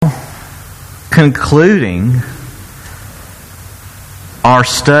concluding our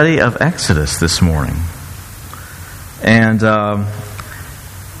study of Exodus this morning. And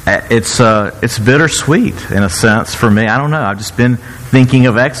it's bittersweet in a sense for me. I don't know. I've just been thinking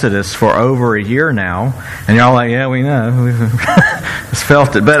of Exodus for over a year now. And y'all like, yeah, we know. We've just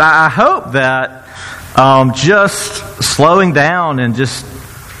felt it. But I hope that just slowing down and just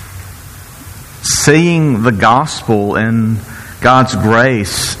seeing the gospel and God's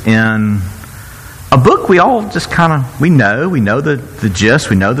grace in a book we all just we know the gist,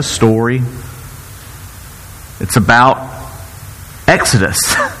 we know the story. It's about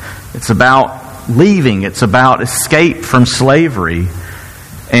Exodus. It's about leaving. It's about escape from slavery,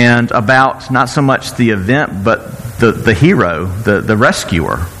 and about not so much the event, but the hero, the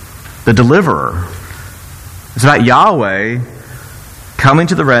rescuer, the deliverer. It's about Yahweh coming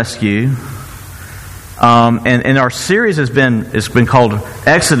to the rescue. And our series has been called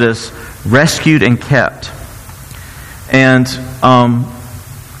Exodus, Rescued and Kept. And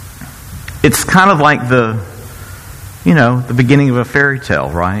it's kind of like the beginning of a fairy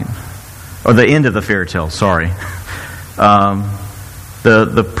tale, right? Or the end of the fairy tale, sorry.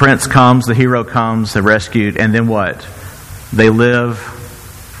 The prince comes, the hero comes, they're rescued, and then what? They live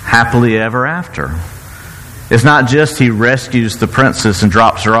happily ever after. It's not just he rescues the princess and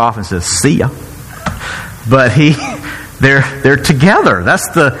drops her off and says, "See ya." But they're together.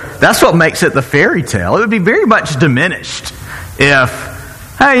 That's what makes it the fairy tale. It would be very much diminished if,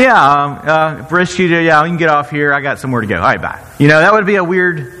 hey, rescued you. Yeah, you can get off here. I got somewhere to go. All right, bye. That would be a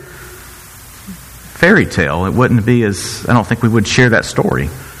weird fairy tale. It wouldn't be I don't think we would share that story.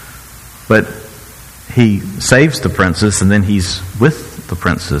 But he saves the princess, and then he's with the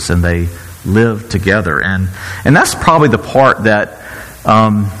princess, and they live together. And that's probably the part that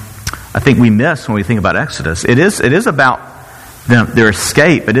I think we miss when we think about Exodus. It is about their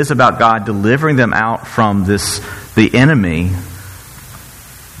escape. It is about God delivering them out from the enemy.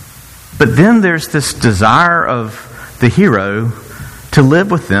 But then there's this desire of the hero to live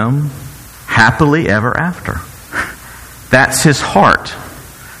with them happily ever after. That's his heart.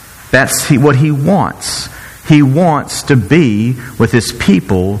 That's what he wants. He wants to be with his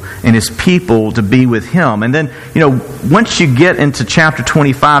people and his people to be with him. And then, once you get into chapter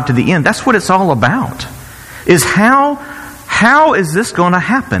 25 to the end, that's what it's all about. Is how is this going to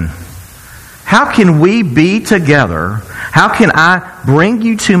happen? How can we be together? How can I bring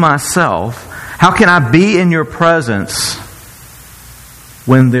you to myself? How can I be in your presence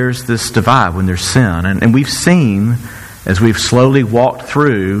when there's this divide, when there's sin? And we've seen, as we've slowly walked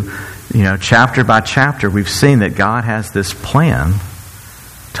through, chapter by chapter, we've seen that God has this plan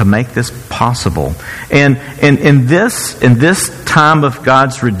to make this possible. And in this time of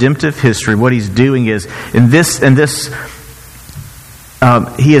God's redemptive history, what He's doing is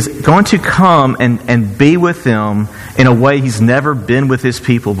He is going to come and be with them in a way He's never been with His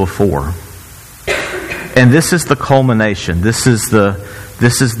people before. And this is the culmination. This is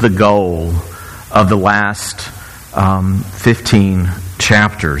the goal of the last 15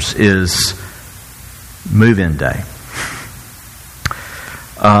 chapters, is move-in day.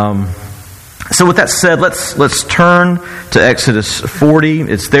 So with that said, let's turn to Exodus 40.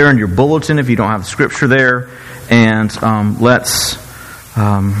 It's there in your bulletin if you don't have the scripture there. And let's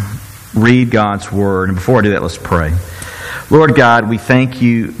read God's Word. And before I do that, let's pray. Lord God, we thank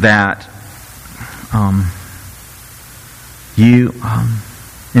you that you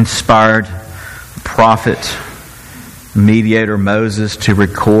inspired prophet, mediator Moses to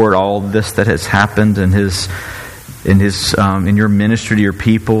record all this that has happened in your ministry to your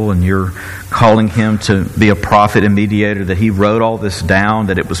people, and you're calling him to be a prophet and mediator, that he wrote all this down,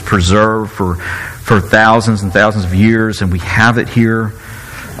 that it was preserved for thousands and thousands of years, and we have it here.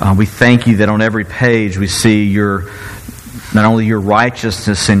 We thank you that on every page we see not only your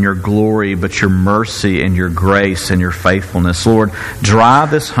righteousness and your glory, but your mercy and your grace and your faithfulness. Lord, drive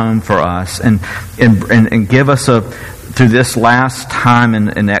this home for us and give us through this last time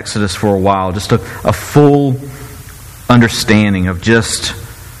in Exodus for a while, just a full understanding of just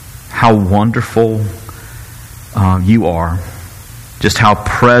how wonderful you are, just how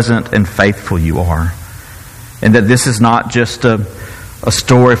present and faithful you are, and that this is not just a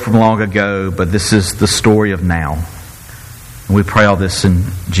story from long ago, but this is the story of now. And we pray all this in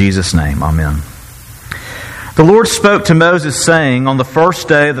Jesus' name. Amen. The Lord spoke to Moses, saying, "On the first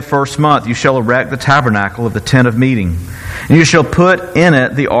day of the first month you shall erect the tabernacle of the tent of meeting, and you shall put in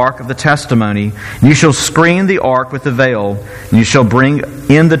it the ark of the testimony, and you shall screen the ark with the veil, and you shall bring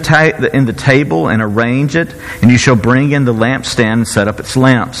in the table and arrange it, and you shall bring in the lampstand and set up its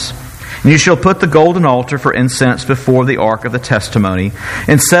lamps. And you shall put the golden altar for incense before the ark of the testimony,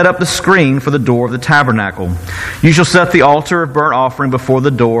 and set up the screen for the door of the tabernacle. You shall set the altar of burnt offering before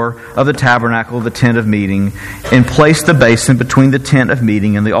the door of the tabernacle of the tent of meeting, and place the basin between the tent of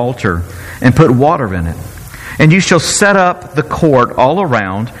meeting and the altar, and put water in it. And you shall set up the court all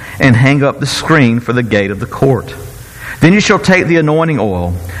around, and hang up the screen for the gate of the court. Then you shall take the anointing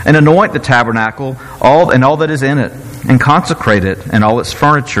oil, and anoint the tabernacle, all that is in it, and consecrate it and all its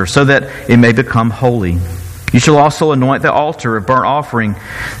furniture, so that it may become holy. You shall also anoint the altar of burnt offering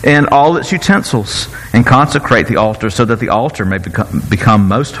and all its utensils, and consecrate the altar, so that the altar may become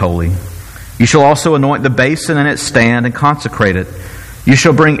most holy. You shall also anoint the basin and its stand, and consecrate it. You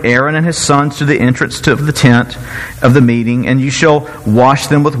shall bring Aaron and his sons to the entrance to the tent of the meeting, and you shall wash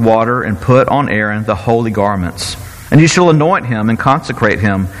them with water, and put on Aaron the holy garments. And you shall anoint him and consecrate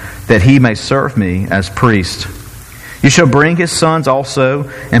him, that he may serve me as priest. You shall bring his sons also,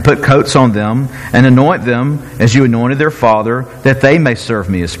 and put coats on them, and anoint them as you anointed their father, that they may serve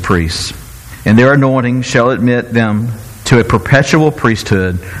me as priests. And their anointing shall admit them to a perpetual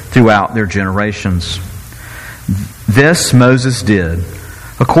priesthood throughout their generations. This Moses did.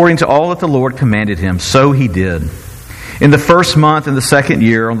 According to all that the Lord commanded him, so he did. In the first month, in the second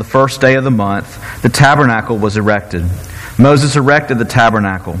year, on the first day of the month, the tabernacle was erected. Moses erected the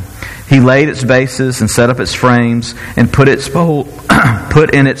tabernacle. He laid its bases and set up its frames, and put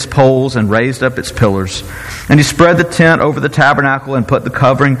in its poles and raised up its pillars. And he spread the tent over the tabernacle and put the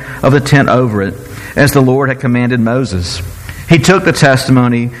covering of the tent over it, as the Lord had commanded Moses. He took the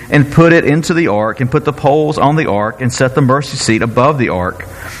testimony and put it into the ark, and put the poles on the ark, and set the mercy seat above the ark.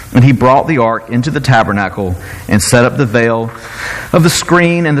 And he brought the ark into the tabernacle, and set up the veil of the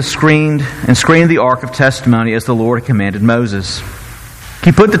screen, and screened the ark of testimony, as the Lord had commanded Moses.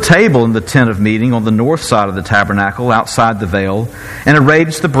 He put the table in the tent of meeting on the north side of the tabernacle, outside the veil, and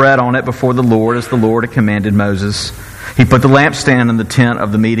arranged the bread on it before the Lord, as the Lord had commanded Moses. He put the lampstand in the tent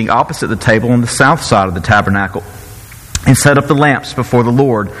of the meeting opposite the table on the south side of the tabernacle, and set up the lamps before the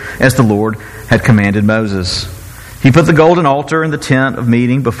Lord, as the Lord had commanded Moses. He put the golden altar in the tent of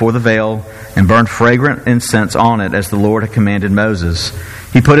meeting before the veil, and burned fragrant incense on it, as the Lord had commanded Moses.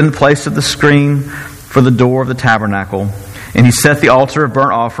 He put in the place of the screen for the door of the tabernacle, and he set the altar of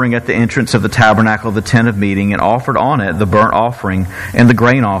burnt offering at the entrance of the tabernacle of the tent of meeting, and offered on it the burnt offering and the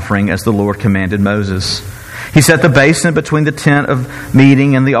grain offering, as the Lord commanded Moses. He set the basin between the tent of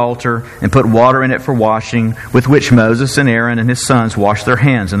meeting and the altar, and put water in it for washing, with which Moses and Aaron and his sons washed their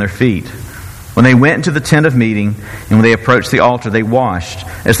hands and their feet. When they went into the tent of meeting, and when they approached the altar, they washed,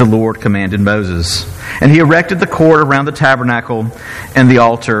 as the Lord commanded Moses. And he erected the court around the tabernacle and the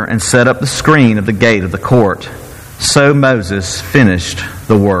altar, and set up the screen of the gate of the court. So Moses finished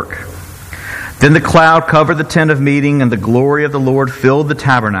the work. Then the cloud covered the tent of meeting, and the glory of the Lord filled the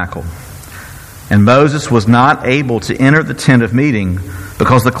tabernacle. And Moses was not able to enter the tent of meeting,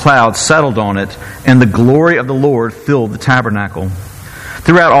 because the cloud settled on it, and the glory of the Lord filled the tabernacle.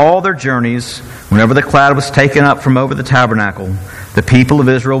 Throughout all their journeys, whenever the cloud was taken up from over the tabernacle, the people of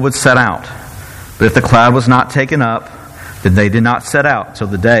Israel would set out. But if the cloud was not taken up, then they did not set out till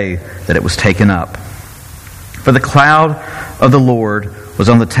the day that it was taken up. For the cloud of the Lord was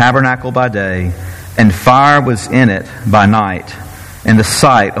on the tabernacle by day, and fire was in it by night, in the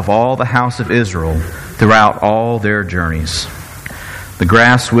sight of all the house of Israel throughout all their journeys. The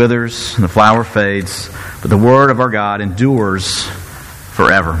grass withers and the flower fades, but the word of our God endures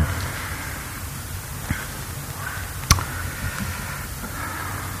forever.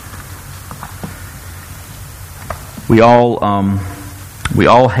 We all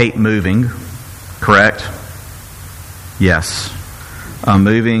hate moving, correct? Yes.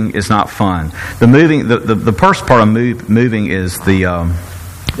 Moving is not fun. The first part of moving is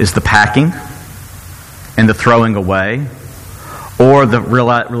the packing and the throwing away, or the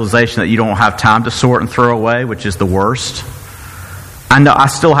realization that you don't have time to sort and throw away, which is the worst. I know I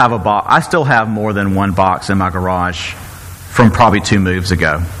still have a box. I still have more than one box in my garage from probably 2 moves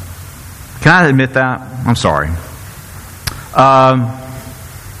ago. Can I admit that? I'm sorry.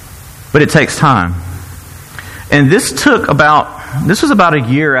 But it takes time. And this was about a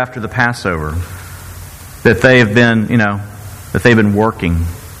year after the Passover that they have been, that they've been working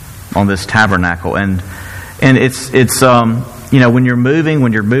on this tabernacle. And it's when you're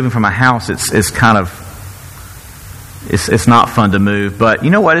moving from a house, it's kind of, it's not fun to move. But you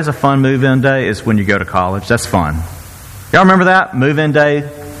know what is a fun move-in day? Is when you go to college. That's fun. Y'all remember that? Move-in day?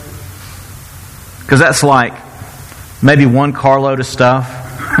 Because that's like maybe 1 carload of stuff.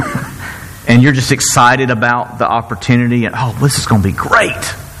 And you're just excited about the opportunity, and this is going to be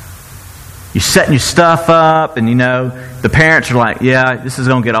great. You're setting your stuff up, and the parents are like, yeah, this is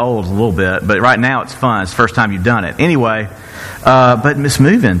going to get old a little bit, but right now it's fun. It's the first time you've done it. Anyway, but it's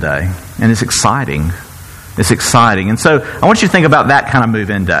move-in day, and it's exciting. It's exciting. And so I want you to think about that kind of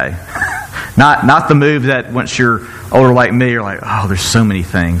move-in day. Not the move that once you're older like me, you're like, oh, there's so many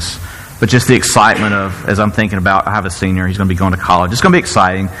things. But just the excitement of, as I'm thinking about, I have a senior, he's going to be going to college. It's going to be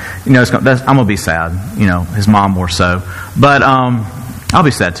exciting. I'm going to be sad, his mom more so. But I'll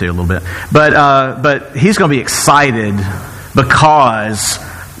be sad too a little bit. But he's going to be excited because,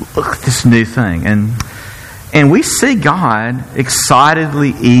 look at this new thing. And we see God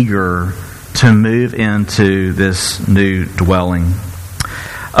excitedly eager to move into this new dwelling.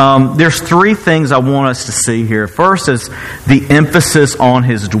 There's three things I want us to see here. First is the emphasis on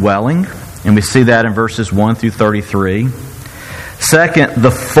his dwelling, and we see that in verses 1 through 33. Second,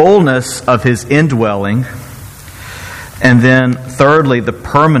 the fullness of his indwelling. And then thirdly, the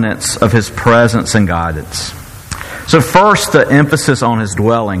permanence of his presence and guidance. So first, the emphasis on his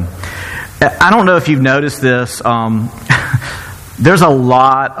dwelling. I don't know if you've noticed this. There's a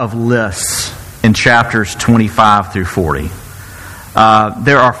lot of lists in chapters 25 through 40.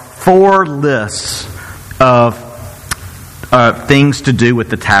 There are 4 lists of things to do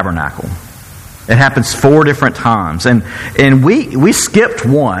with the tabernacle. It happens 4 different times, and we skipped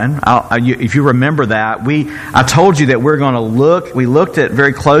one. If you remember that, I told you that we're going to look. We looked at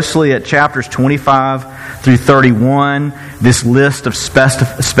very closely at chapters 25 through 31. This list of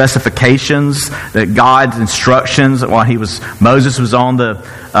specifications that God's instructions while Moses was on the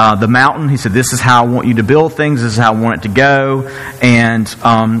mountain. He said, "This is how I want you to build things. This is how I want it to go." And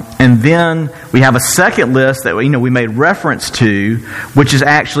then we have a second list that we made reference to, which is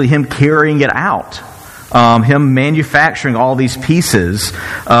actually him carrying it out, him manufacturing all these pieces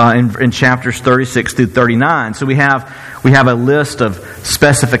in chapters 36 through 39. So we have a list of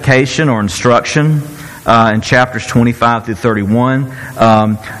specification or instruction in chapters 25 through 31.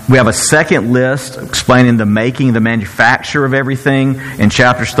 We have a second list explaining the making, the manufacture of everything in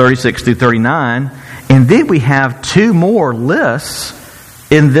chapters 36 through 39. And then we have 2 more lists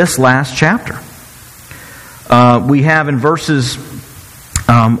in this last chapter. We have in verses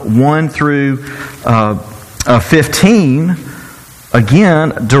 1 through 15,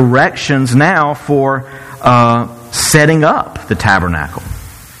 again, directions now for setting up the tabernacle.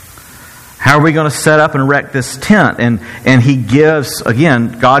 How are we going to set up and erect this tent? And he gives,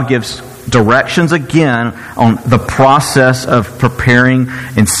 again, God gives directions again on the process of preparing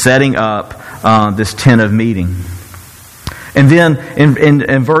and setting up this tent of meeting. And then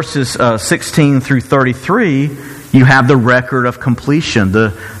in verses 16 through 33, you have the record of completion,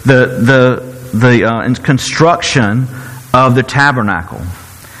 the construction of the tabernacle.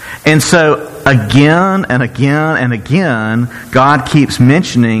 And so again and again and again, God keeps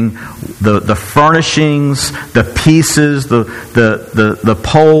mentioning the furnishings, the pieces, the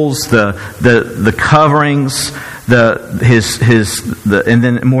poles, the coverings, and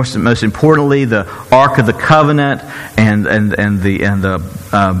then most importantly, the Ark of the Covenant and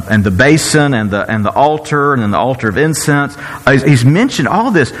the basin and the altar and then the altar of incense. He's mentioned all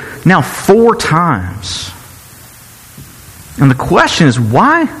this now 4 times. And the question is,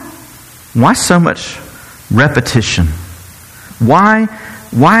 why so much repetition?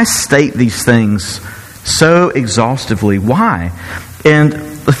 Why state these things so exhaustively? Why? And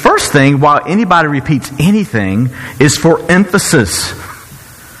the first thing, while anybody repeats anything, is for emphasis.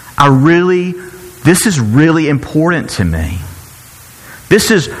 This is really important to me.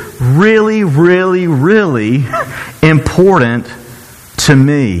 This is really, really, really important to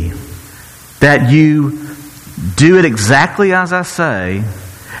me that you do it exactly as I say,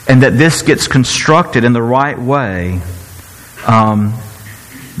 and that this gets constructed in the right way.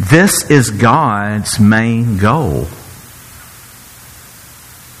 This is God's main goal.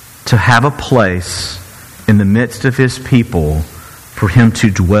 To have a place in the midst of His people for Him to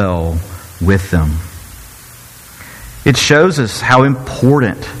dwell with them. It shows us how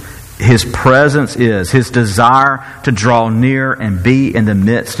important His presence is, His desire to draw near and be in the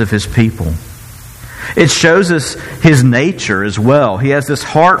midst of His people. It shows us His nature as well. He has this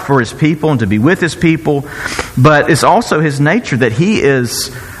heart for His people and to be with His people, but it's also His nature that He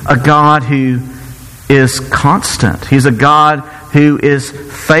is a God who is constant. He's a God who is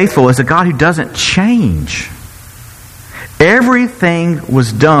faithful. He's a God who doesn't change. Everything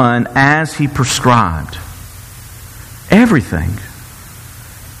was done as He prescribed. Everything.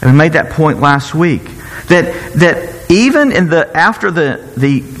 And we made that point last week. That even after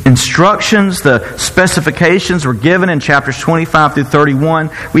the instructions, the specifications were given in chapters 25 through 31,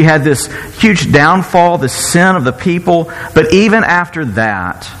 we had this huge downfall, the sin of the people. But even after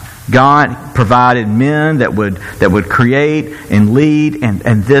that, God provided men that would create and lead,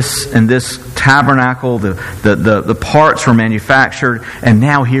 and this tabernacle, the parts were manufactured, and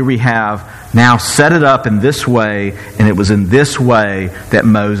now here we have now set it up in this way, and it was in this way that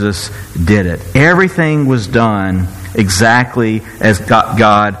Moses did it. Everything was done exactly as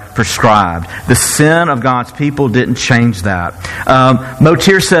God prescribed. The sin of God's people didn't change that.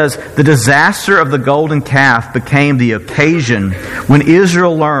 Motir says, the disaster of the golden calf became the occasion when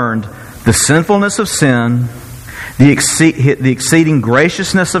Israel learned the sinfulness of sin, the exceeding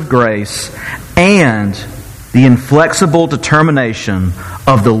graciousness of grace, and the inflexible determination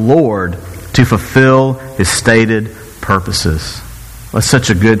of the Lord to fulfill His stated purposes. That's such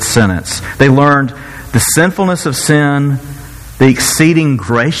a good sentence. They learned the sinfulness of sin, the exceeding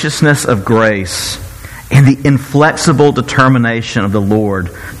graciousness of grace, and the inflexible determination of the Lord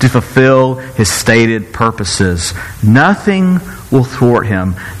to fulfill His stated purposes. Nothing will thwart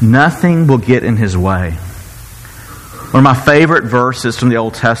Him. Nothing will get in His way. One of my favorite verses from the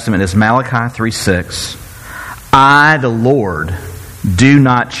Old Testament is Malachi 3:6. I, the Lord, do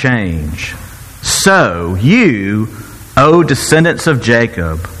not change. So you, O descendants of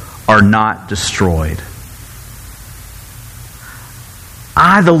Jacob, are not destroyed.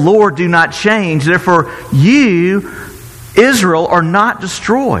 I, the Lord, do not change. Therefore, you, Israel, are not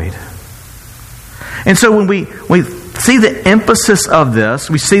destroyed. And so when we see the emphasis of this,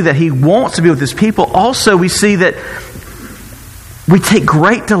 we see that He wants to be with His people. Also, we see that we take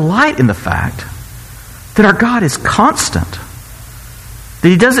great delight in the fact that our God is constant, that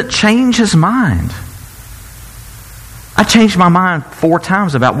He doesn't change His mind. I changed my mind 4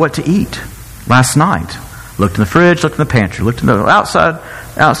 times about what to eat last night. Looked in the fridge, looked in the pantry, looked in the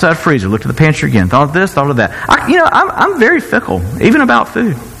outside freezer, looked in the pantry again, thought of this, thought of that. I'm very fickle, even about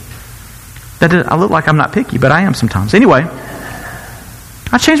food. I look like I'm not picky, but I am sometimes. Anyway,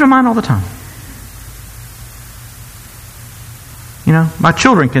 I change my mind all the time. My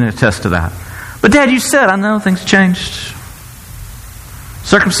children can attest to that. But Dad, you said, I know things changed.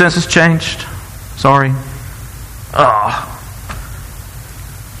 Circumstances changed. Sorry.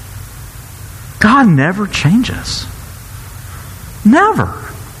 God never changes. Never.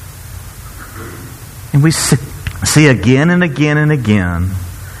 And we see again and again and again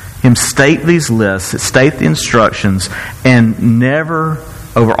Him state these lists, state the instructions, and never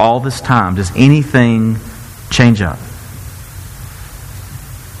over all this time does anything change up.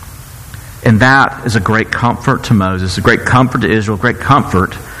 And that is a great comfort to Moses, a great comfort to Israel, a great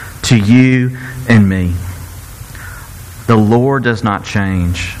comfort to you and me. The Lord does not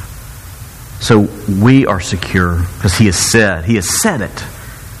change. So we are secure because He has said it,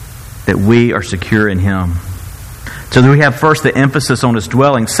 that we are secure in Him. So we have first the emphasis on His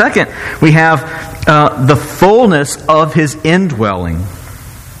dwelling. Second, we have the fullness of His indwelling.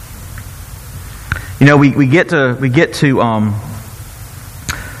 We get to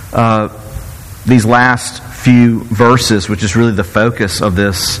these last few verses, which is really the focus of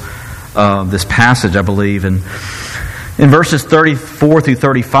this passage, I believe. And in verses 34 through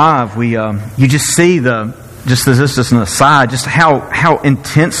 35, you just see just an aside, just how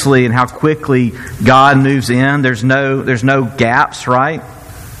intensely and how quickly God moves in. There's no gaps, right?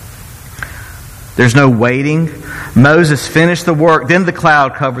 There's no waiting. Moses finished the work, then the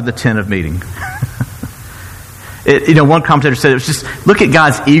cloud covered the tent of meeting. One commentator said it was just, look at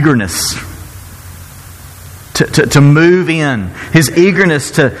God's eagerness to move in, His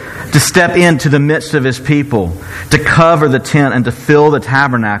eagerness to step into the midst of His people, to cover the tent and to fill the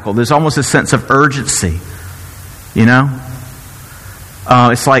tabernacle. There's almost a sense of urgency,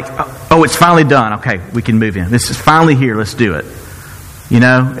 It's like, it's finally done. Okay, we can move in. This is finally here. Let's do it.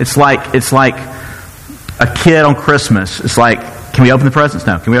 It's like a kid on Christmas. It's like, can we open the presents?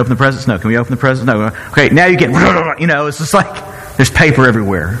 No. Can we open the presents? No. Can we open the presents? No. Okay, now you can, it's just like there's paper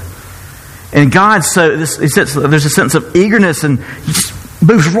everywhere. And God, there's a sense of eagerness, and He just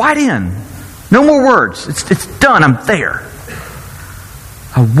moves right in. No more words. It's done. I'm there.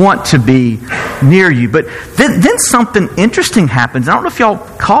 I want to be near you. But then something interesting happens. I don't know if y'all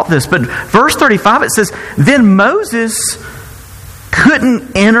caught this, but verse 35, it says, then Moses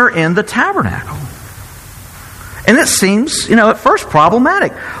couldn't enter in the tabernacle. And it seems, at first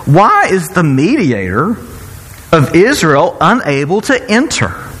problematic. Why is the mediator of Israel unable to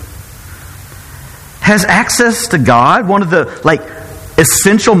enter? Has access to God, one of the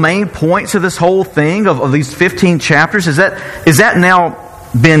essential main points of this whole thing, of these 15 chapters, is that now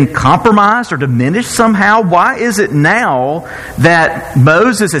been compromised or diminished somehow? Why is it now that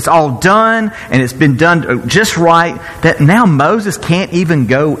Moses, it's all done and it's been done just right, that now Moses can't even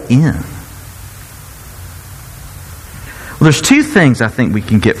go in? Well, there's two things I think we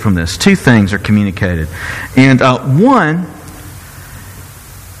can get from this. Two things are communicated. And one,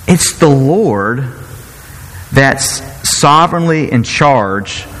 it's the Lord that's sovereignly in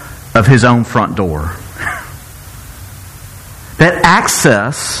charge of His own front door. That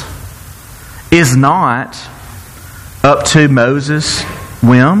access is not up to Moses'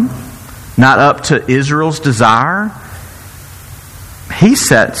 whim, not up to Israel's desire. He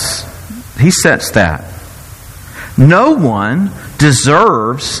sets that. No one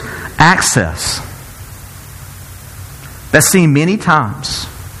deserves access. That's seen many times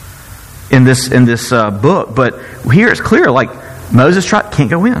in this book, but here it's clear. Like Moses can't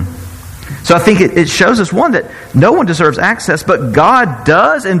go in. So I think it shows us, one, that no one deserves access, but God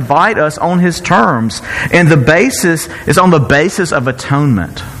does invite us on His terms, and the basis is on the basis of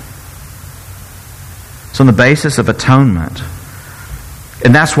atonement. It's on the basis of atonement.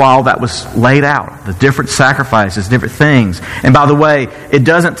 And that's why all that was laid out. The different sacrifices, different things. And by the way, it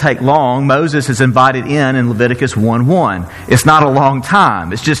doesn't take long. Moses is invited in Leviticus 1:1. It's not a long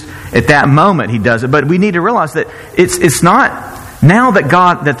time. It's just at that moment he does it. But we need to realize that it's not, now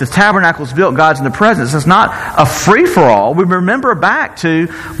that the tabernacle is built, God's in the presence, it's not a free-for-all. We remember back to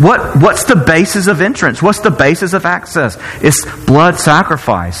what's the basis of entrance? What's the basis of access? It's blood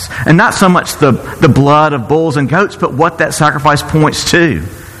sacrifice. And not so much the blood of bulls and goats, but what that sacrifice points to.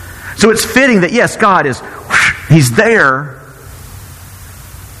 So it's fitting that, yes, God He's there,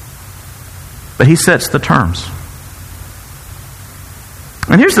 but He sets the terms.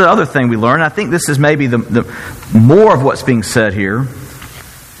 And here's the other thing we learn. I think this is maybe the more of what's being said here.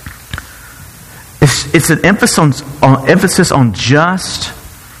 It's an emphasis on just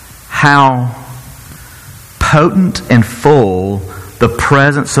how potent and full the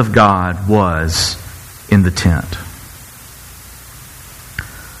presence of God was in the tent.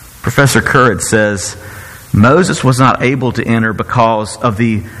 Professor Currid says, Moses was not able to enter because of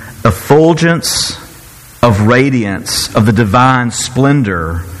the effulgence of radiance of the divine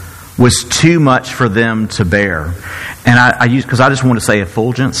splendor was too much for them to bear. And I use, because I just want to say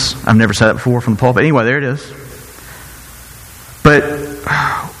effulgence. I've never said that before from the pulpit. Anyway, there it is. But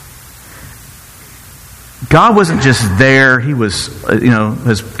God wasn't just there. He was,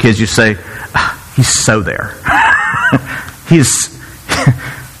 as kids used to say, He's so there. He's,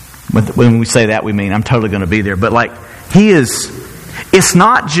 when we say that, we mean I'm totally going to be there. But He is, it's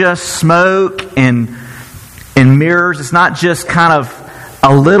not just smoke and mirrors. It's not just kind of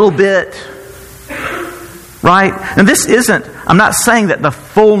a little bit, right? And this isn't, I'm not saying that the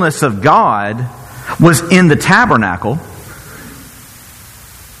fullness of God was in the tabernacle,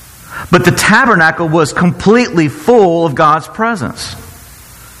 but the tabernacle was completely full of God's presence.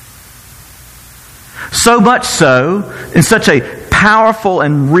 So much so, in such a powerful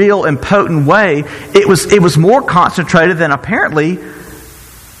and real and potent way, it was more concentrated than apparently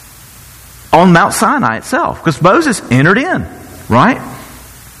on Mount Sinai itself, because Moses entered in, right?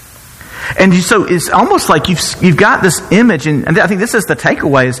 And so it's almost like you've got this image, and I think this is the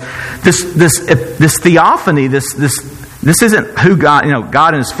takeaway: is this theophany, this isn't who God,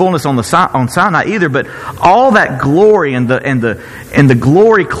 God in His fullness on Sinai either, but all that glory and the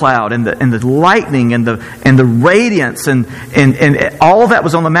glory cloud and the lightning and the radiance and all that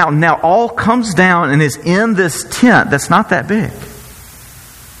was on the mountain now all comes down and is in this tent that's not that big.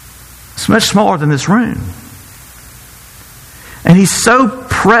 It's much smaller than this room. And He's so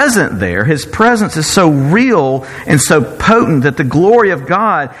present there. His presence is so real and so potent that the glory of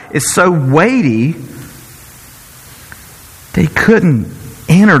God is so weighty that He couldn't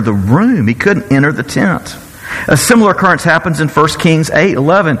enter the room. He couldn't enter the tent. A similar occurrence happens in 1 Kings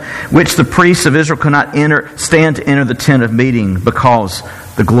 8:11, which the priests of Israel could not stand to enter the tent of meeting because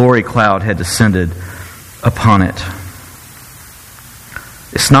the glory cloud had descended upon it.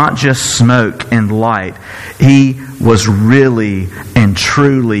 It's not just smoke and light. He was really and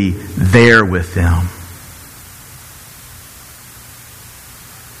truly there with them.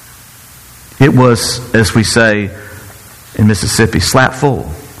 It was, as we say in Mississippi, slap full.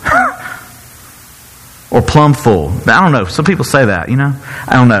 Or plumb full. I don't know. Some people say that, I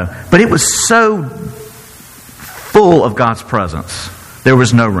don't know. But it was so full of God's presence. There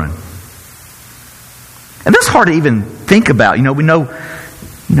was no room. And that's hard to even think about. We know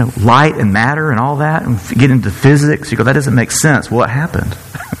light and matter and all that, and get into physics. You go, that doesn't make sense. Well, it happened.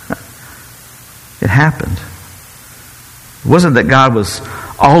 It happened. It wasn't that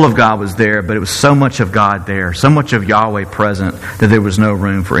all of God was there, but it was so much of God there, so much of Yahweh present, that there was no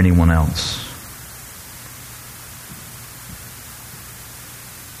room for anyone else.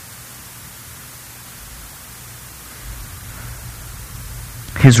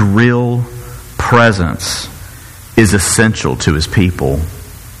 His real presence is essential to his people.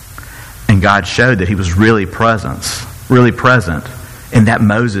 And God showed that he was really present. And that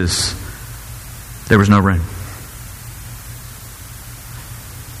Moses, there was no room.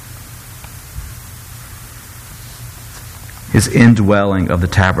 His indwelling of the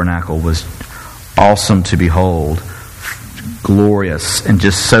tabernacle was awesome to behold, glorious, and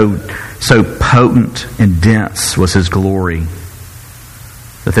just so potent and dense was his glory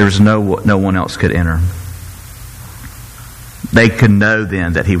that there was no one else could enter. They could know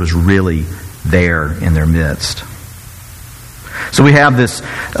then that he was really there in their midst. So we have this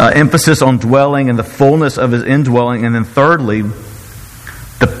emphasis on dwelling and the fullness of his indwelling, and then thirdly,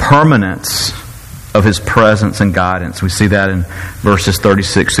 the permanence of his presence and guidance. We see that in verses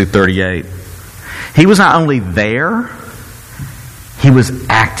 36 through 38. He was not only there, he was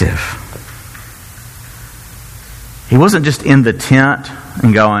active. He wasn't just in the tent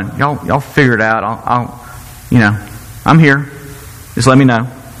and going, y'all figure it out. I'm here. Just let me know.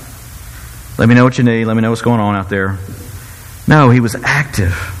 Let me know what you need. Let me know what's going on out there. No, he was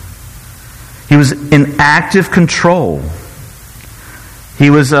active. He was in active control. He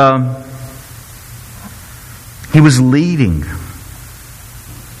was leading.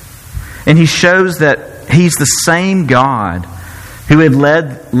 And he shows that he's the same God who had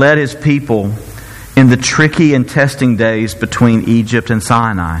led his people in the tricky and testing days between Egypt and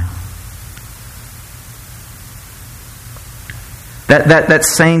Sinai. That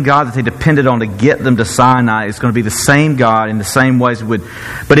same God that they depended on to get them to Sinai is going to be the same God in the same ways,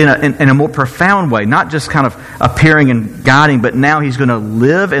 but in a more profound way, not just kind of appearing and guiding, but now he's going to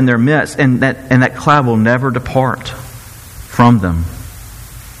live in their midst, and that cloud will never depart from them.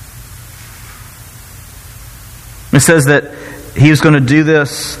 It says that he was going to do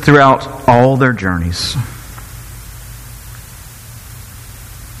this throughout all their journeys.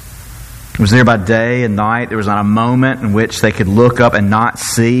 It was there by day and night. There was not a moment in which they could look up and not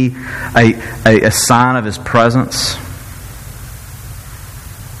see a sign of his presence.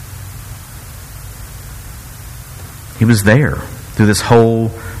 He was there through this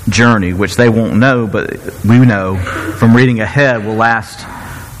whole journey, which they won't know, but we know from reading ahead will last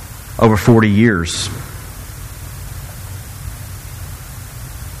over 40 years.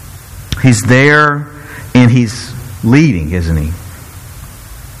 He's there and he's leading, isn't he?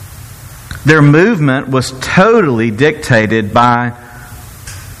 Their movement was totally dictated by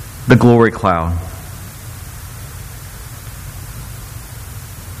the glory cloud.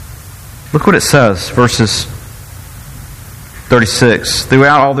 Look what it says, verses 36.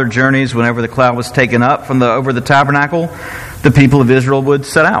 Throughout all their journeys, whenever the cloud was taken up from over the tabernacle, the people of Israel would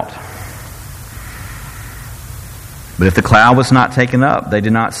set out. But if the cloud was not taken up, they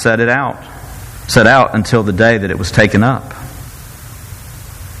did not set out until the day that it was taken up.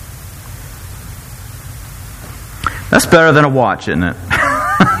 That's better than a watch, isn't it?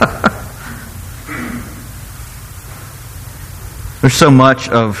 There's so much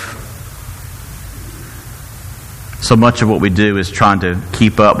of what we do is trying to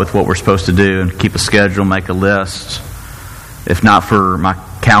keep up with what we're supposed to do and keep a schedule, make a list. If not for my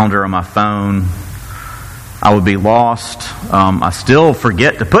calendar on my phone, I would be lost. I still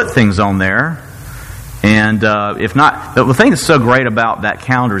forget to put things on there. And if not, the thing that's so great about that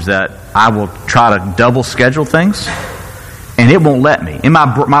calendar is that I will try to double schedule things, and it won't let me. And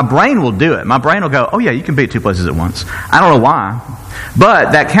my brain will do it. My brain will go, oh yeah, you can be at two places at once. I don't know why,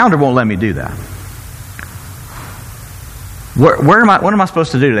 but that calendar won't let me do that. What am I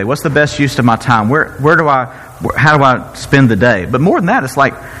supposed to do today? What's the best use of my time? How do I spend the day? But more than that, it's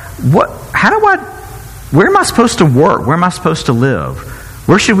like, where am I supposed to work? Where am I supposed to live?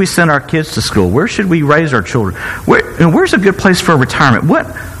 Where should we send our kids to school? Where should we raise our children? Where's a good place for retirement?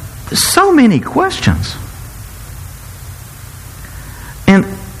 So many questions. And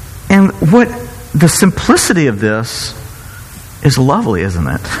what the simplicity of this is lovely, isn't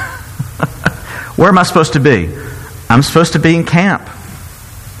it? Where am I supposed to be? I'm supposed to be in camp.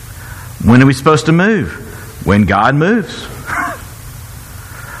 When are we supposed to move? When God moves.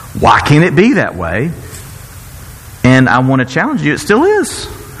 Why can't it be that way? And I want to challenge you, it still is.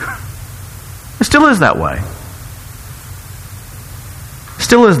 It still is that way. It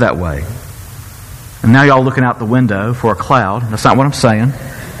still is that way. And now y'all looking out the window for a cloud. That's not what I'm saying.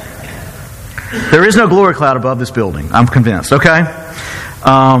 There is no glory cloud above this building. I'm convinced, okay?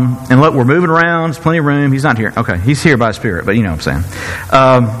 And look, we're moving around. There's plenty of room. He's not here. Okay, he's here by Spirit, but you know what I'm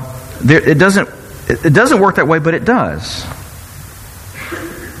saying. It doesn't work that way, but it does.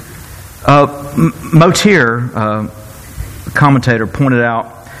 Motier, the commentator, pointed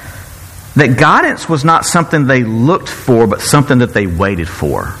out that guidance was not something they looked for, but something that they waited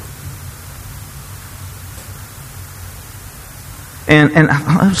for. And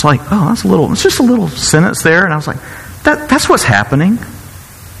I was like, oh, it's just a little sentence there. And I was like, that's what's happening.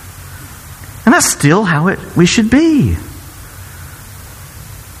 And that's still how we should be.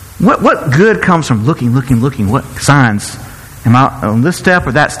 What good comes from looking? What signs? Am I on this step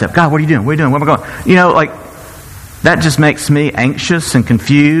or that step? God, what are you doing? Where am I going? Like, that just makes me anxious and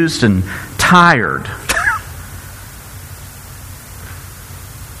confused and tired.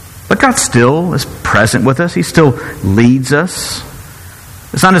 But God still is present with us. He still leads us.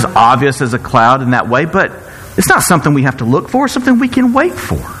 It's not as obvious as a cloud in that way, but it's not something we have to look for. It's something we can wait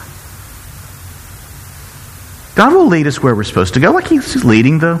for. God will lead us where we're supposed to go, like He's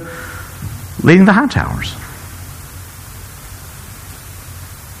leading the high towers.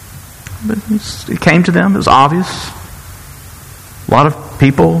 But it came to them. It was obvious. A lot of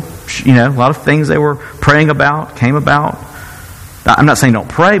people, a lot of things they were praying about came about. I'm not saying don't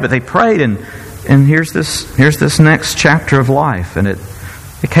pray, but they prayed, and here's this next chapter of life, and it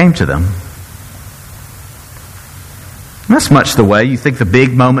came to them. And that's much the way you think the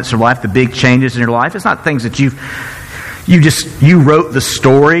big moments of life, the big changes in your life. It's not things that you wrote the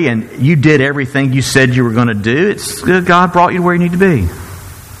story and you did everything you said you were going to do. It's God brought you where you need to be.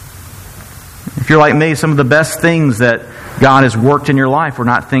 If you're like me, some of the best things that God has worked in your life were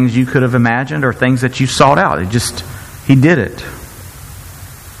not things you could have imagined or things that you sought out. He did it.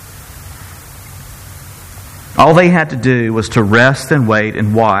 All they had to do was to rest and wait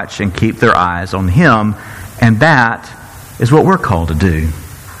and watch and keep their eyes on Him, and that is what we're called to do.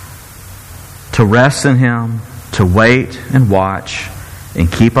 To rest in Him, to wait and watch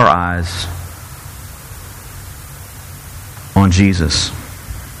and keep our eyes on Jesus.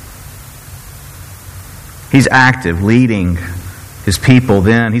 He's active, leading His people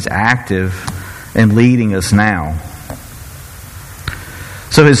then. He's active and leading us now.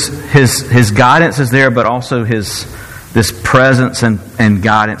 So His guidance is there, but also this presence and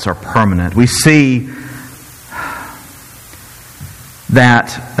guidance are permanent. We see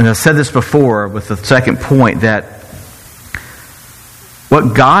that, and I said this before with the second point, that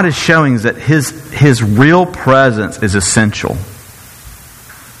what God is showing is that His real presence is essential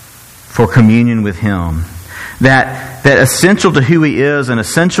for communion with Him. That essential to who He is and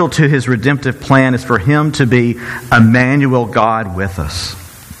essential to His redemptive plan is for Him to be Emmanuel, God with us.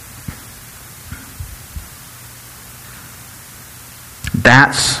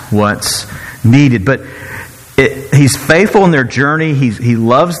 That's what's needed. But He's faithful in their journey. He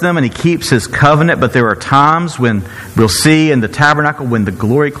loves them and He keeps His covenant. But there are times when we'll see in the tabernacle when the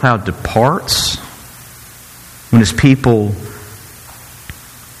glory cloud departs, when His people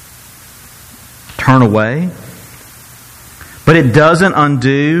turn away. But it doesn't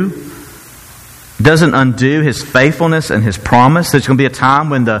undo His faithfulness and His promise. There's going to be a time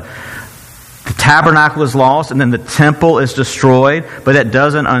when the tabernacle is lost and then the temple is destroyed, but that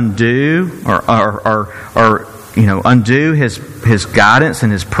doesn't undo undo His guidance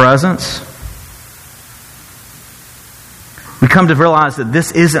and His presence. We come to realize that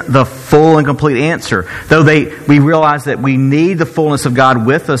this isn't the full and complete answer. Though we realize that we need the fullness of God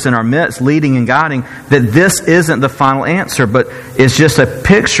with us in our midst, leading and guiding, that this isn't the final answer, but it's just a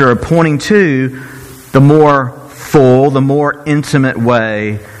picture pointing to the more full, the more intimate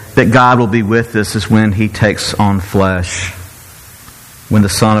way that God will be with us is when He takes on flesh. When the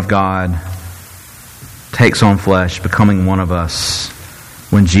Son of God takes on flesh, becoming one of us.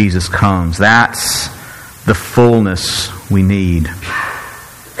 When Jesus comes. That's the fullness we need.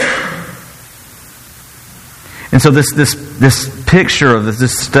 And so this picture of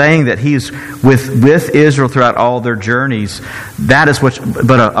this staying that He's with Israel throughout all their journeys, that is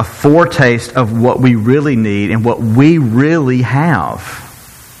but a foretaste of what we really need and what we really have.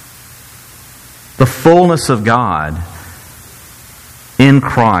 The fullness of God in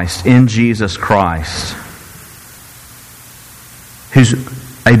Christ, in Jesus Christ, who's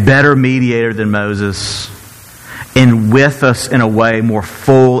a better mediator than Moses, and with us in a way more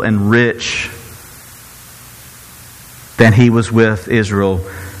full and rich than He was with Israel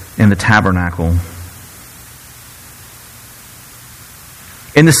in the tabernacle.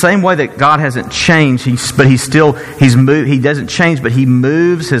 In the same way that God hasn't changed, He doesn't change, but He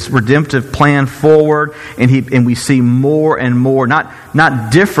moves His redemptive plan forward, and we see more and more, not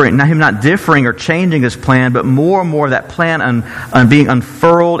Him not differing or changing His plan, but more and more of that plan being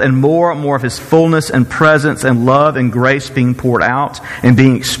unfurled, and more of His fullness and presence and love and grace being poured out and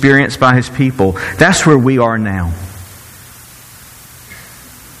being experienced by His people. That's where we are now.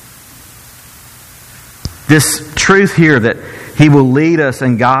 This truth here that He will lead us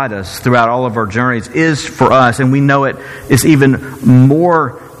and guide us throughout all of our journeys is for us, and we know it is even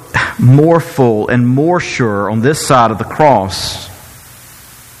more full and more sure on this side of the cross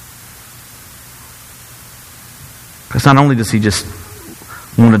Because not only does He just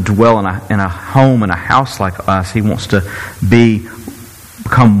want to dwell in a home, in a house like us, He wants to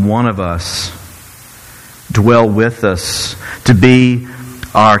become one of us, dwell with us, to be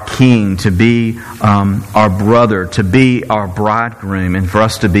our King, to be our brother, to be our bridegroom, and for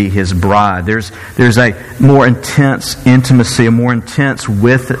us to be His bride. There's a more intense intimacy, a more intense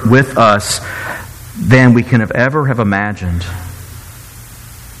with us than we can ever have imagined.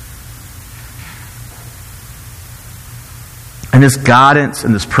 And this guidance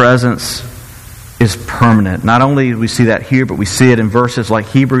and this presence is permanent. Not only do we see that here, but we see it in verses like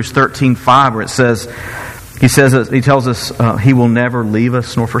Hebrews 13:5, where it says, He tells us He will never leave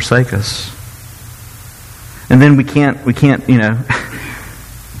us nor forsake us. And then we can't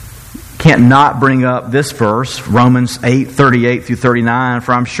not bring up this verse, Romans 8:38 through 39.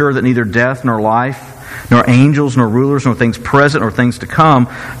 For I'm sure that neither death nor life, nor angels, nor rulers, nor things present, nor things to come,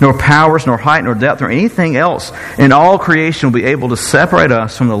 nor powers, nor height, nor depth, nor anything else in all creation will be able to separate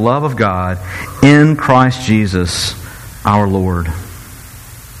us from the love of God in Christ Jesus our Lord.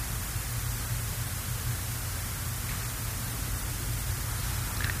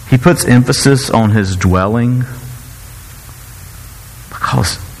 He puts emphasis on His dwelling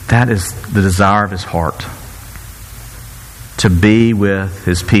because that is the desire of His heart. To be with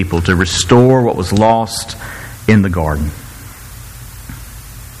His people, to restore what was lost in the garden.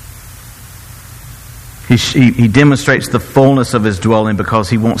 He demonstrates the fullness of His dwelling because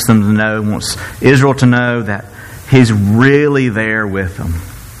He wants them to know, wants Israel to know that He's really there with them.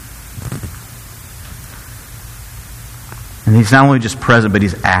 And He's not only just present, but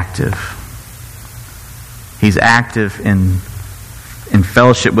He's active. He's active in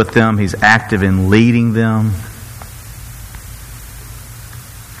fellowship with them. He's active in leading them.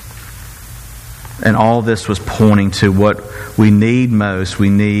 And all this was pointing to what we need most. We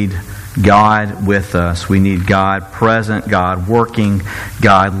need God with us. We need God present, God working,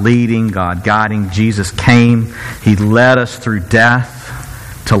 God leading, God guiding. Jesus came. He led us through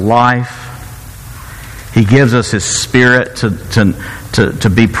death to life. He gives us His Spirit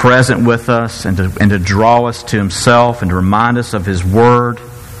to be present with us and to draw us to Himself and to remind us of His Word.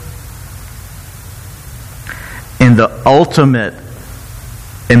 In the ultimate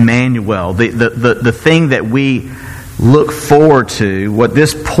Emmanuel, the thing that we look forward to, what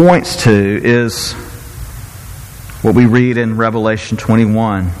this points to is what we read in Revelation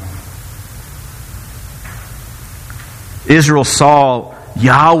 21. Israel saw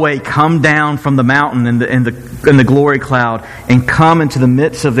Yahweh come down from the mountain in the glory cloud and come into the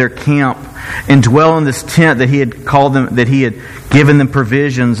midst of their camp and dwell in this tent that He had called them, that He had given them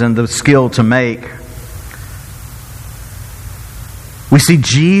provisions and the skill to make. We see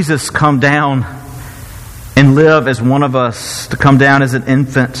Jesus come down and live as one of us, to come down as an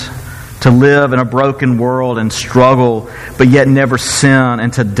infant, to live in a broken world and struggle, but yet never sin,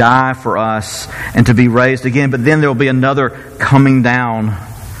 and to die for us and to be raised again. But then there will be another coming down.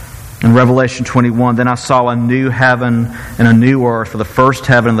 In Revelation 21, then I saw a new heaven and a new earth, for the first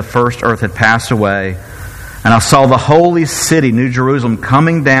heaven and the first earth had passed away. And I saw the holy city, New Jerusalem,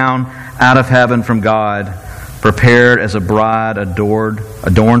 coming down out of heaven from God, prepared as a bride adorned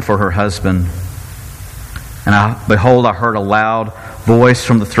for her husband. And behold, I heard a loud voice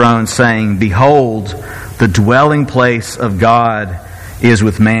from the throne saying, Behold, the dwelling place of God is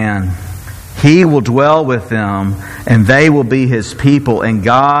with man. He will dwell with them, and they will be His people, and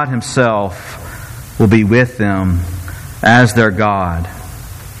God Himself will be with them as their God.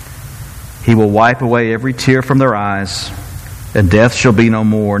 He will wipe away every tear from their eyes, and death shall be no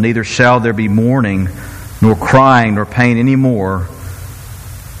more. Neither shall there be mourning, nor crying, nor pain any more,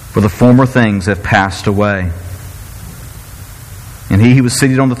 for the former things have passed away. And He who was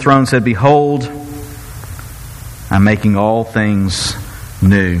seated on the throne said, Behold, I'm making all things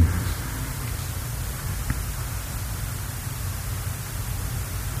new.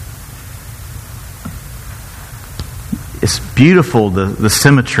 It's beautiful, the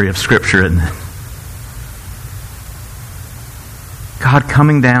symmetry of Scripture, isn't it? God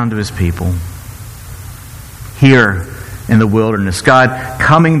coming down to His people here in the wilderness. God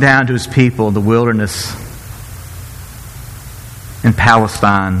coming down to His people in the wilderness in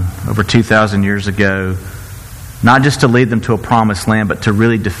Palestine over 2,000 years ago, not just to lead them to a promised land, but to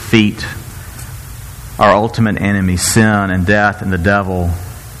really defeat our ultimate enemy, sin and death and the devil.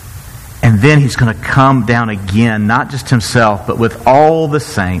 And then He's going to come down again, not just Himself, but with all the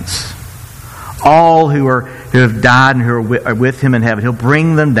saints, all who have died and who are with Him in heaven. He'll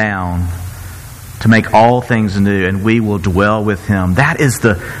bring them down to make all things new, and we will dwell with Him. That's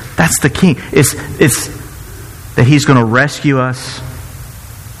the King. It's that He's going to rescue us,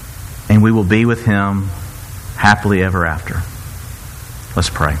 and we will be with Him, happily ever after.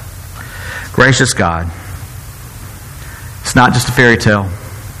 Let's pray. Gracious God, it's not just a fairy tale.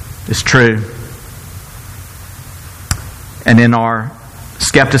 It's true. And in our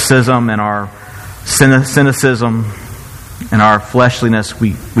skepticism and our cynicism and our fleshliness,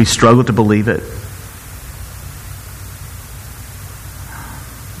 we struggle to believe it.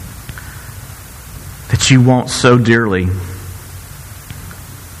 That you want so dearly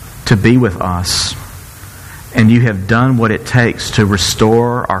to be with us, and you have done what it takes to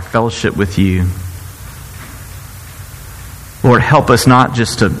restore our fellowship with you. Lord, help us not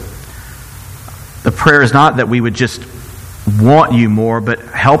just to... The prayer is not that we would just want you more, but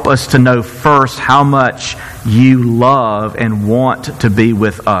help us to know first how much you love and want to be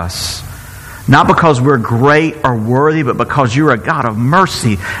with us. Not because we're great or worthy, but because you're a God of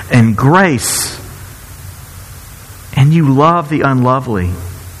mercy and grace. And you love the unlovely.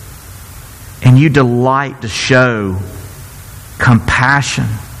 And you delight to show compassion.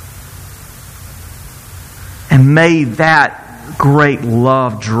 And may that great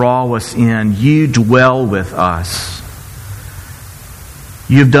love draw us in. You dwell with us.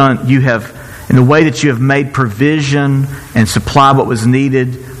 You have, in the way that you have made provision and supplied what was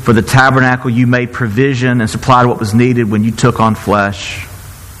needed for the tabernacle, you made provision and supplied what was needed when you took on flesh.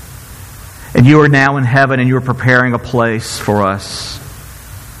 And you are now in heaven and you are preparing a place for us.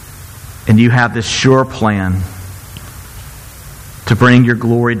 And you have this sure plan to bring your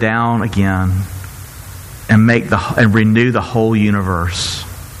glory down again and renew the whole universe.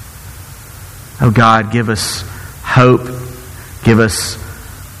 Oh God, give us hope. Give us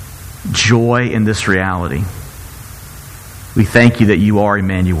joy in this reality. We thank you that you are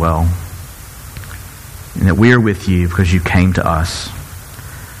Emmanuel and that we are with you because you came to us.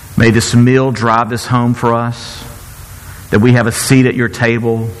 May this meal drive this home for us, that we have a seat at your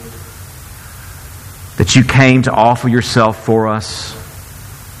table, that you came to offer yourself for us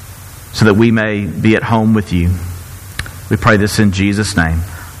so that we may be at home with you. We pray this in Jesus' name.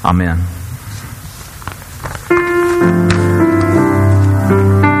 Amen.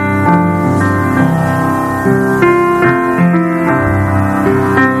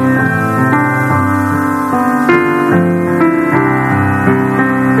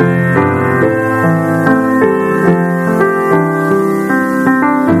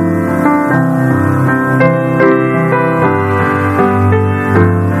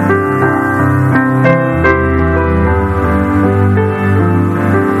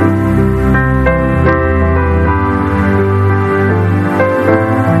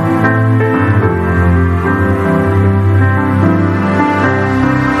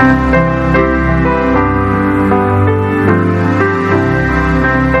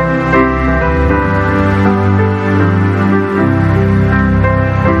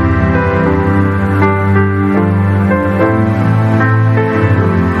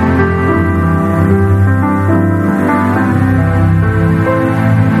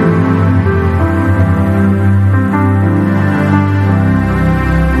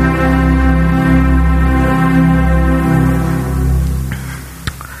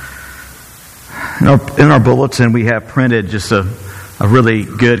 In our bulletin, we have printed just a really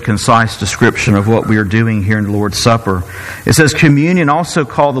good, concise description of what we are doing here in the Lord's Supper. It says, communion, also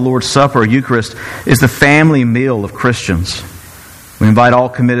called the Lord's Supper or Eucharist, is the family meal of Christians. We invite all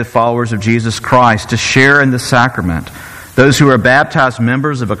committed followers of Jesus Christ to share in the sacrament. Those who are baptized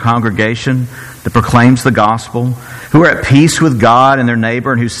members of a congregation that proclaims the gospel, who are at peace with God and their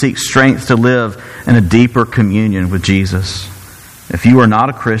neighbor, and who seek strength to live in a deeper communion with Jesus. If you are not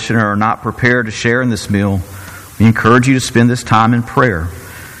a Christian or are not prepared to share in this meal, we encourage you to spend this time in prayer.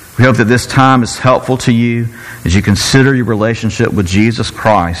 We hope that this time is helpful to you as you consider your relationship with Jesus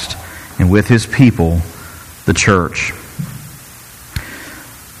Christ and with His people, the church.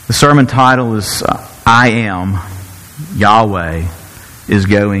 The sermon title is I Am, Yahweh is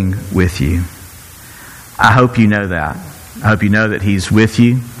Going With You. I hope you know that. I hope you know that He's with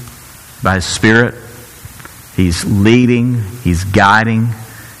you by His Spirit. He's leading, He's guiding,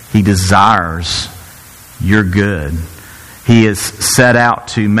 He desires your good. He is set out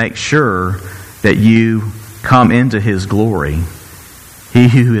to make sure that you come into His glory. He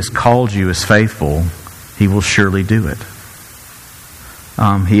who has called you is faithful. He will surely do it.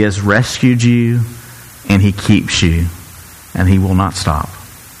 He has rescued you and He keeps you and He will not stop.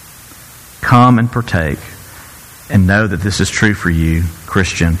 Come and partake and know that this is true for you,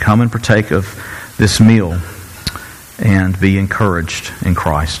 Christian. Come and partake of this meal and be encouraged in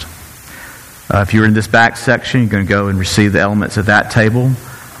Christ. If you're in this back section, you're going to go and receive the elements at that table.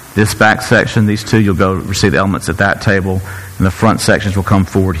 This back section, these two, you'll go receive the elements at that table. And the front sections will come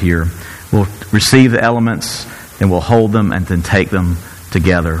forward here. We'll receive the elements and we'll hold them and then take them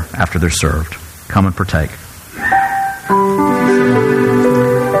together after they're served. Come and partake.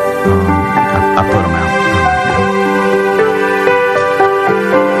 I put them out.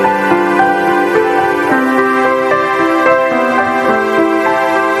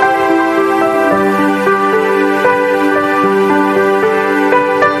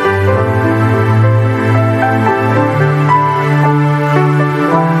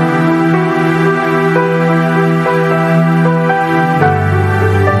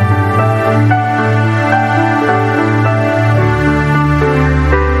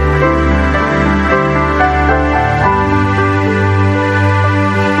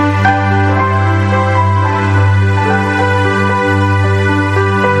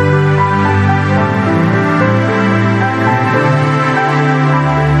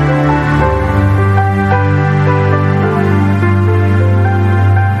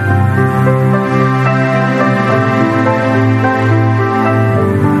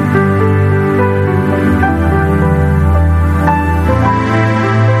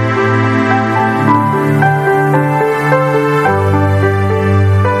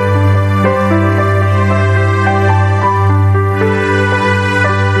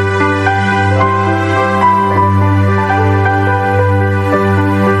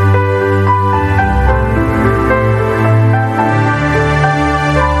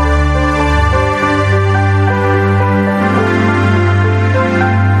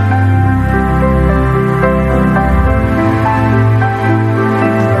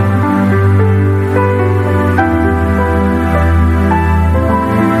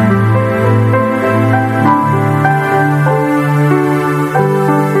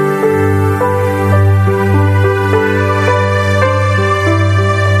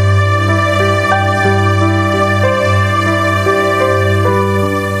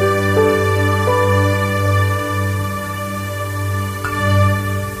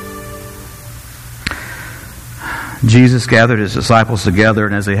 Jesus gathered his disciples together,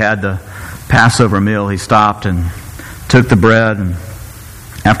 and as they had the Passover meal, he stopped and took the bread, and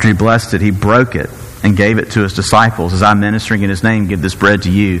after he blessed it, he broke it and gave it to his disciples. As I'm ministering in his name, give this bread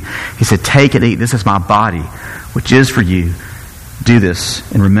to you. He said, take and eat. This is my body, which is for you. Do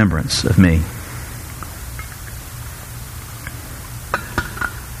this in remembrance of me.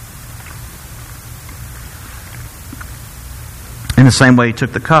 In the same way, he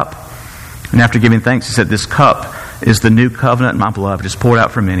took the cup, and after giving thanks, he said, this cup is the new covenant in my blood. It is poured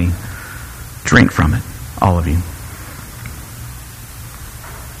out for many. Drink from it, all of you.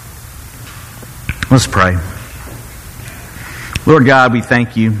 Let's pray. Lord God, we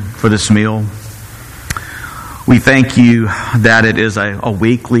thank you for this meal. We thank you that it is a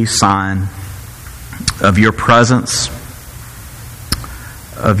weekly sign of your presence,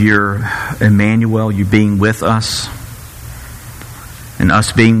 of your Emmanuel, you being with us, and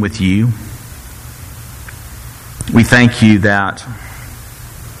us being with you. We thank you that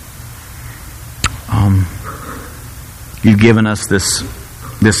you've given us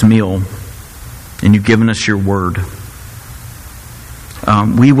this meal, and you've given us your word.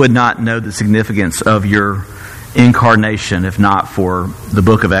 We would not know the significance of your incarnation if not for the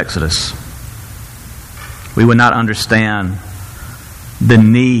book of Exodus. We would not understand the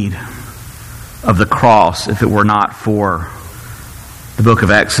need of the cross if it were not for the book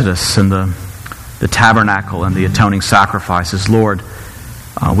of Exodus and the tabernacle and the atoning sacrifices. Lord,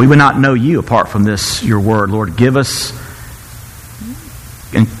 we would not know you apart from this, your word. Lord, give us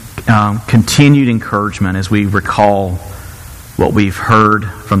continued encouragement as we recall what we've heard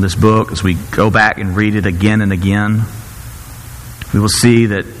from this book, as we go back and read it again and again. We will see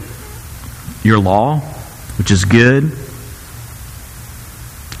that your law, which is good,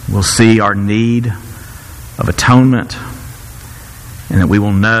 we'll see our need of atonement, and that we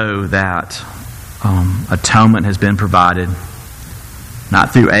will know that atonement has been provided,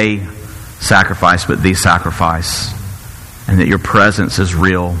 not through a sacrifice, but the sacrifice, and that your presence is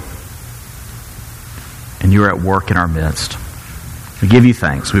real, and you're at work in our midst. We give you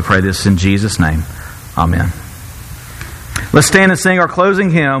thanks. We pray this in Jesus' name. Amen. Let's stand and sing our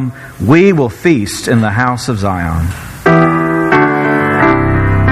closing hymn, We Will Feast in the House of Zion.